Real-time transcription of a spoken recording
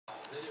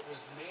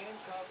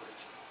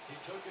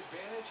took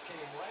advantage,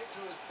 came right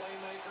to his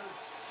playmaker,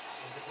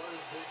 and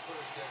converted big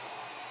first down.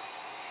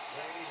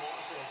 Randy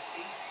Moss has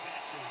 8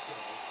 catches,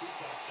 though, 2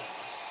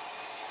 touchdowns.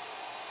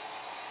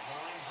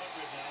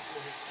 900 now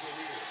for his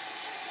career.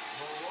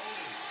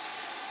 Maroney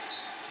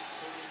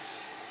turns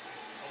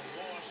a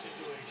loss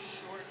into a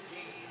short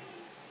gain.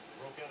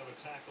 Broke out of a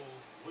tackle,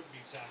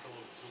 would-be tackle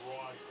of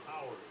Gerard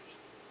Powers.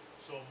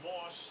 So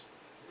Moss,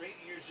 8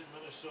 years in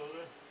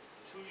Minnesota,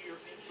 2-year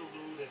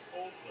interlude at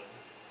Oakland,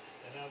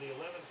 and now the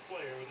 11th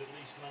player with at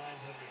least 900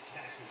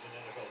 catches in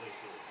NFL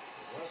history.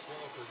 Wes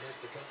Welker missed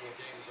a couple of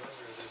games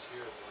earlier this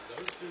year.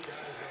 Those 2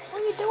 guys were on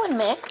What are you doing,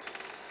 Mick?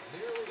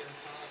 Nearly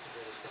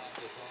impossible to stop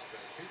this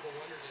offense. People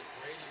wondered if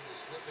Brady was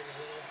slipping a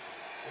little.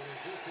 It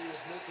was just he was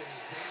missing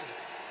his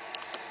teammate.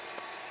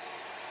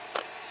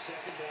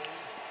 Second down,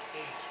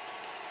 8.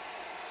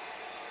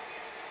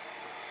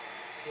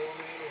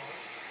 4-man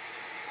rush.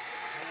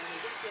 And they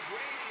look to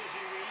Brady as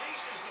he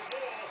releases the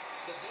ball.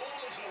 The ball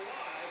is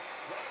alive.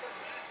 Robert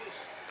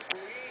Mathis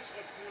creates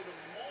what for the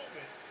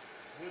moment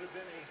would have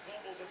been a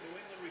fumble, but New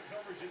England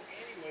recovers it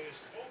anyway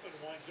as Copen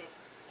winds up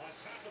on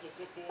top of the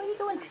football. What are you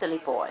doing, silly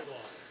boy?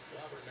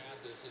 Robert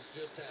Mathis has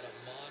just had a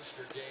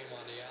monster game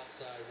on the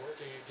outside,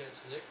 working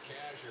against Nick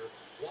Cashier.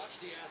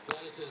 Watch the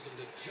athleticism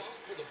to jump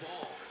for the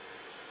ball.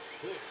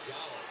 Good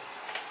golly.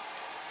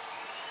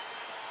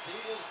 He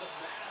was the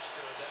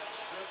master of that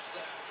strip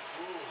sack.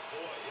 Ooh,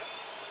 boy, yep.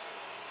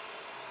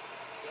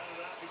 Got it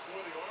out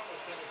before the arm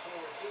was coming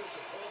forward, too, so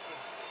Copen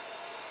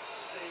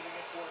saving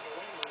it for New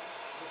England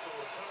with the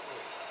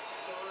recovery.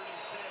 3rd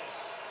and 10.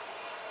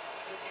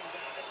 Ticking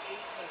down to 8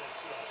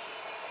 minutes left.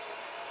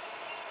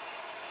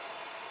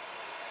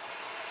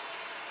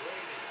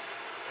 Brady,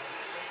 and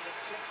that made the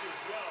tick as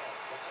well.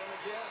 Got him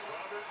again.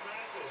 Robert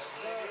Mathis,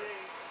 yes,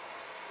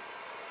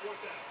 98.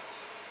 4th down.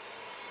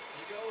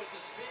 You go with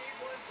the speed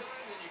one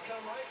time, then you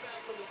come right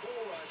back with the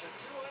bull rush. A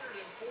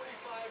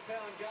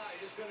 245-pound guy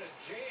is going to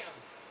jam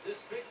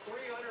this big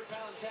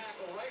 300-pound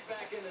tackle right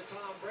back into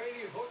Tom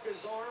Brady, hook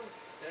his arm,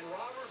 and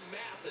Robert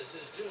Mathis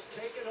is just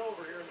taking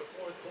over here in the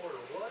 4th quarter.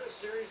 What a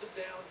series of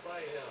downs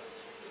by him.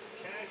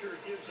 Cashier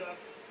gives up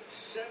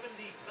 70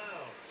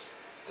 pounds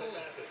to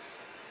Mathis.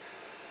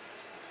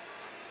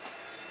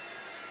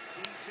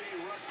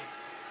 TJ rushing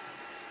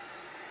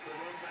to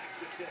run back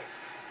the kick.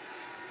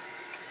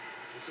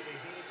 This will be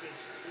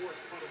Hanson's 4th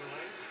punt of the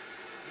night.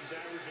 He's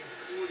averaging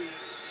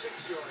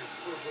 46 yards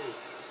per move.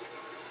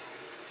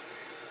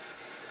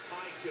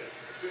 High kick,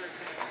 fair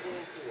catch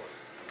called for.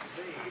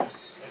 Made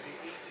at the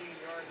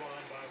 18-yard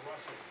line by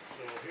Russell.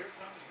 So here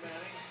comes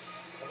Manning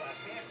about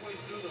halfway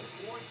through the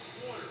 4th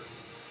quarter.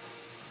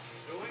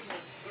 New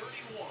England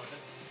 31,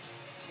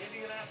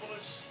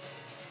 Indianapolis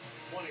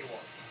 21.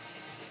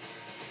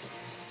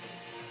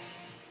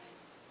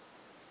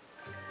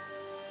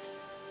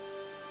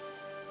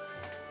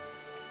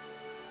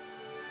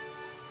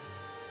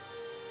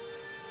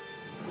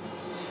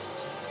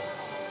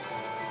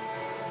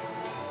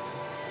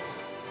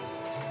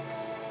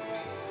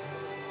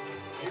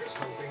 Here's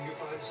hoping you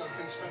find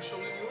something special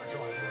in your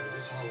driveway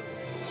this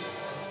holiday.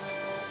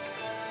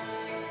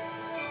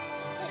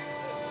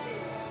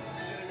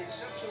 Get an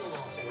exceptional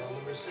offer on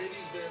the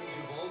Mercedes-Benz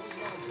you've always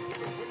wanted with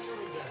the winter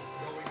event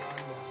going on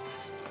now.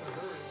 But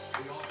hurry,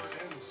 the offer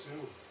ends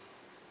soon.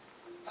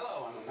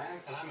 Hello, I'm a Mac.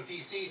 And I'm a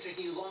PC,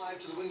 taking you live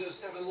to the Windows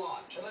 7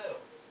 launch.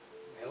 Hello.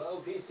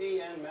 Hello,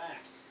 PC and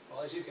Mac.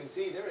 Well, as you can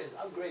see, there is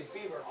upgrade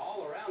fever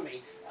all around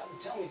me.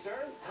 Tell me,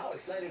 sir, how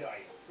excited are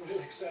you?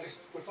 Really excited.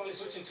 We're finally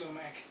switching to a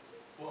Mac.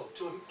 Well,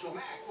 to a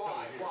Mac.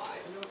 Why? Why?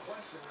 No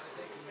question. I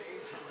think the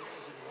major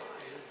reason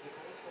why is the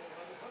Colts don't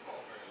run the football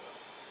very well.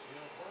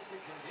 You know,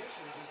 perfect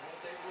conditions is what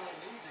they really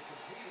need to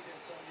compete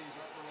against some of these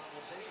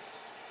upper-level teams.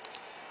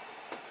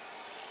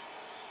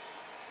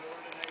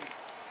 3rd and 8.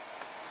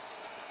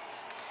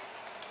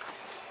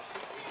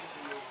 This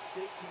is a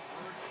big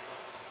conversion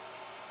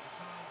in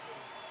terms of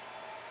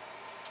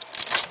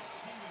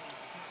continuing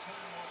to get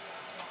time off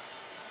that clock.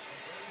 And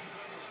Brady's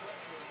under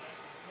pressure, and that's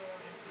his throw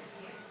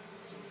incomplete.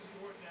 So it's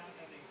 4th down,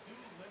 and they do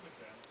limit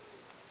them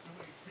to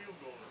a field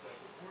goal attempt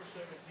with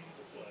 4:17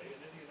 to play.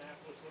 And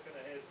Indianapolis looking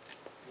ahead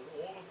with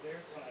all of their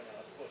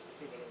timeouts plus the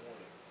 2-minute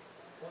warning.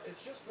 Well,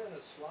 it's just been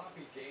a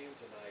sloppy game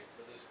tonight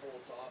for this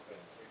Colts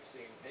offense. We've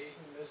seen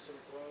Peyton miss some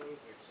throws.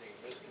 We've seen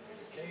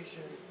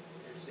miscommunication.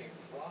 We've seen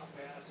drop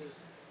passes.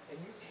 And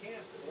you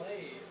can't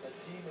play a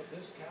team of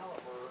this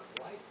caliber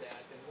like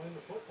that and win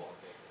the football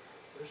game.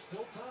 There's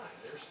still time.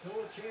 There's still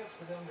a chance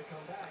for them to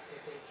come back if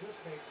they just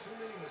made too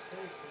many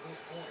mistakes to this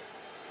point.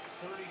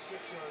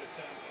 36-yard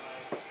attempt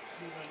by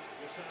Steven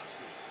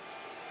Gostkowski.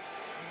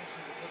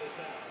 Hanson to put it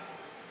down.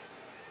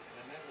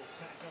 And that will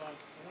tack on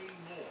 3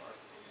 more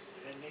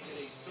and make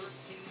it a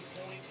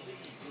 13-point lead.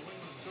 New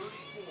England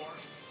 34,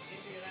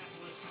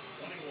 Indianapolis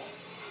 21.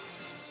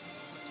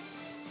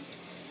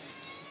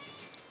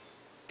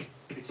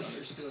 It's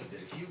understood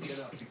that if you get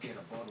up to get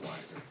a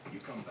Budweiser, you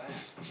come back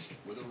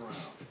with a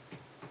round.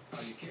 How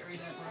you carry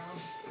that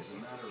round is a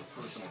matter of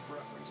personal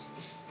preference.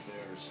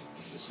 There's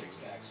the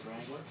 6-pack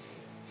Strangler,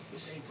 the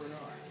St.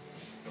 Bernard,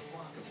 the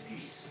flock of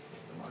geese,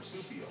 the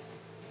marsupial,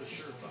 the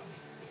Sherpa,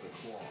 the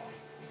Claw,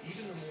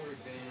 even the more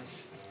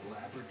advanced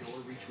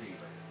Labrador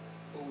Retriever.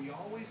 But we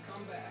always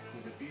come back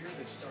with a beer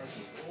that starts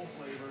with full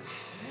flavor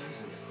and ends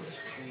with a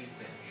crisp, clean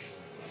finish.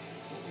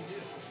 It's what we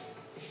do.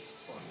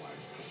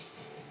 Budweiser.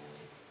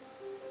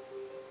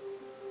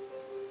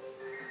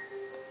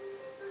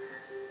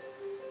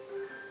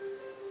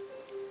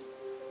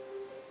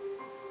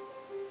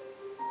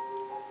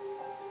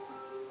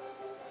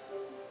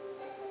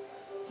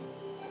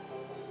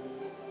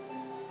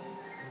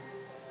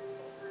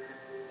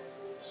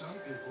 Some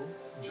people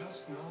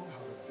just know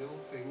how to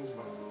build things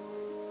well.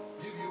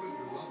 Give you and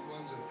your loved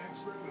ones an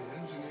expertly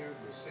engineered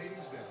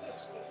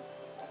Mercedes-Benz.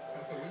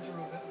 At the winter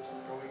event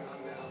going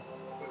on now.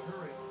 But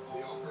hurry,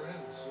 the offer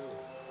ends soon.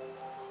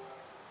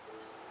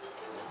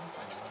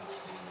 Everything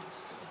else standing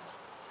still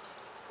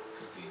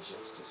could be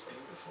just as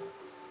beautiful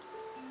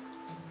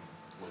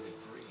when it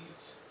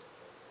breathes.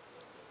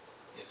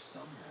 If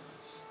some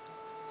moments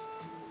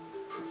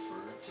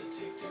prefer to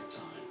take their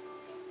time,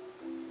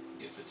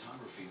 if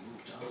photography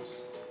moved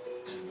us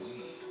and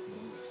we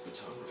moved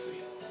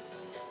photography,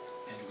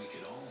 and we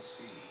could all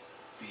see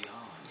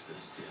beyond the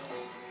still.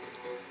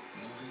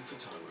 Moving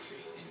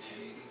photography in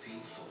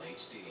 1080p Full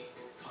HD,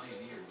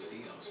 pioneered with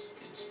EOS,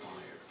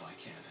 inspired by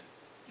Canon.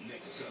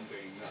 Next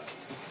Sunday night,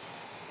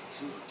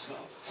 two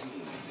top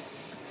teams,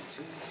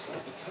 two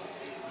top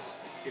times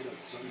in a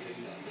Sunday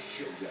night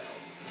showdown.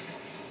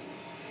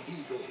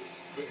 Eagles,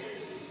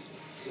 Bears.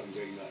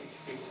 Sunday night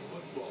is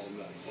football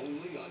night,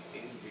 only on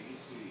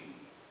NBC.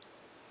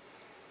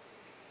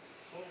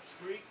 Home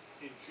streak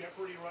in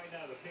jeopardy right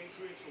now. The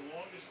Patriots, the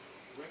longest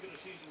regular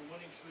season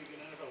winning streak in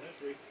NFL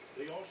history.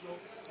 They also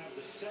have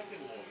the second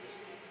longest.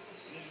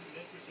 And isn't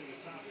it interesting, the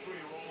top three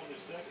are all in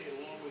this decade,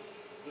 along with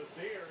the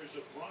Bears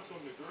of Bronco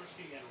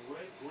Nagurski and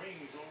Red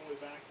Grange all the way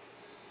back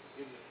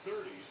in the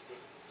 30s. But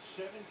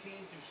 17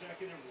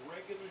 consecutive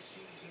regular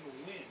season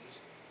wins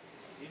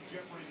in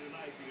jeopardy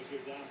tonight because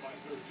they're down by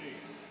 13.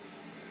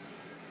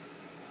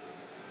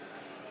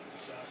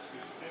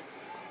 Gustafsky's pick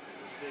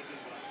was taken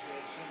by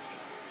Chad Simpson.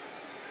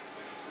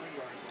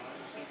 3-yard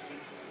line.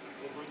 Simpson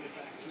will bring it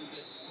back to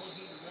the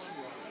 21-yard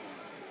line.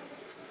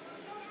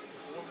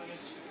 4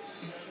 minutes,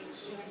 7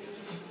 seconds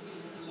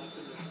left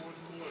in the fourth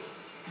quarter.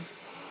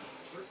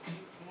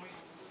 13-point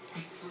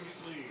Patriot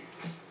lead.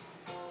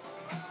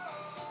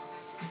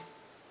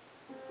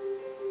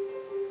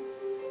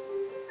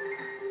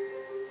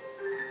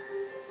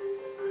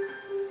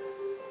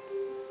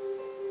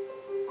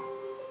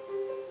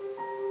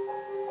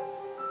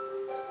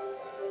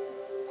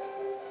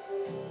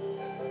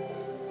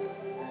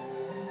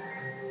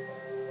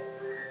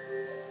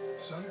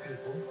 Some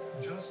people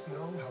just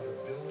know how to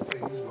build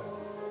things well.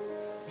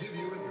 Give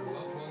you and your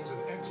loved ones an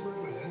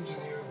expertly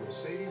engineered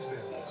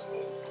Mercedes-Benz.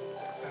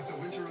 At the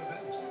winter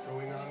event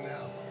going on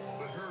now.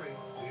 But hurry,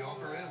 the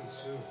offer ends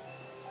soon.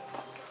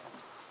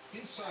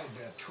 Inside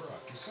that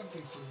truck is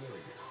something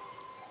familiar.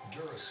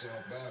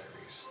 Duracell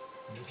batteries.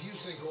 And if you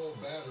think all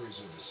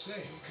batteries are the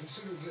same,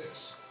 consider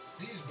this.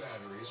 These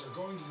batteries are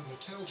going to the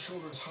Mattel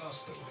Children's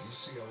Hospital,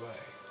 UCLA.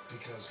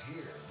 Because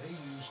here, they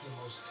use the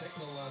most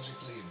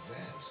technologically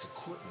advanced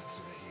equipment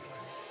for the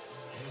healing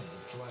and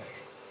the play.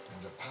 And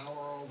to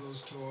power all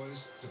those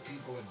toys, the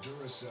people at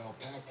Duracell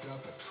packed up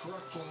a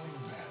truckload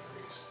of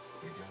batteries.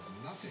 Because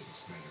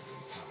nothing's better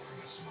than powering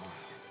a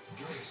smile.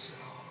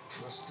 Duracell,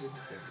 trusted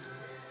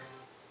everywhere.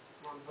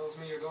 Mom tells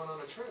me you're going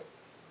on a trip.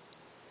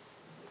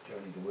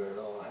 Returning to where it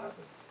all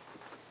happened.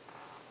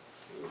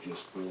 We were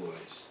just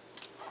boys.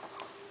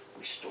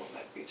 We stormed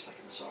that beach like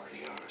it was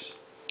already ours.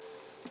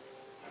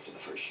 After the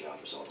first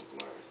shot was all a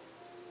blur.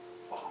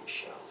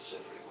 Bombshells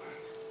everywhere.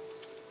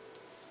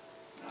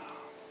 Now,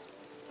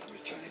 I'm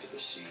returning to the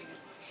scene of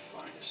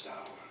my finest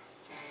hour.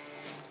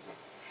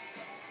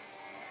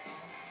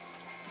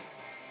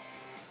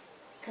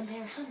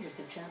 Compare hundreds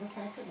of travel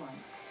sites at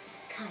once.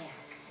 Kayak.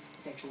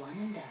 Search one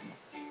and done.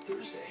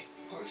 Thursday,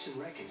 Parks and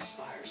Rec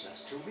inspires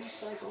us to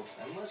recycle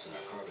and lessen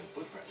our carbon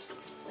footprint,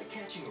 like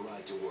catching a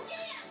ride to work.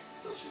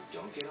 Those who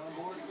don't get on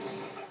board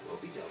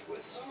will be dealt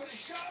with. Somebody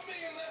shot me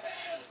in the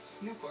head!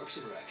 New Parks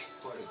and Rec,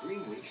 part of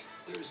Green Week,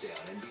 Thursday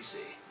on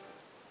NBC.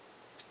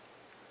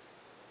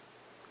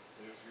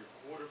 There's your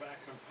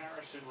quarterback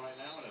comparison right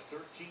now in a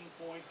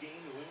 13-point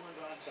game. New England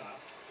on top.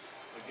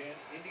 Again,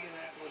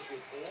 Indianapolis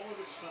with all of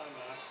its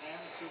timeouts and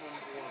a 2-1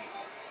 warning.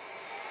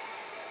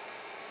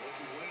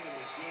 Reggie Wayne in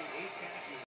this game, 8 catches.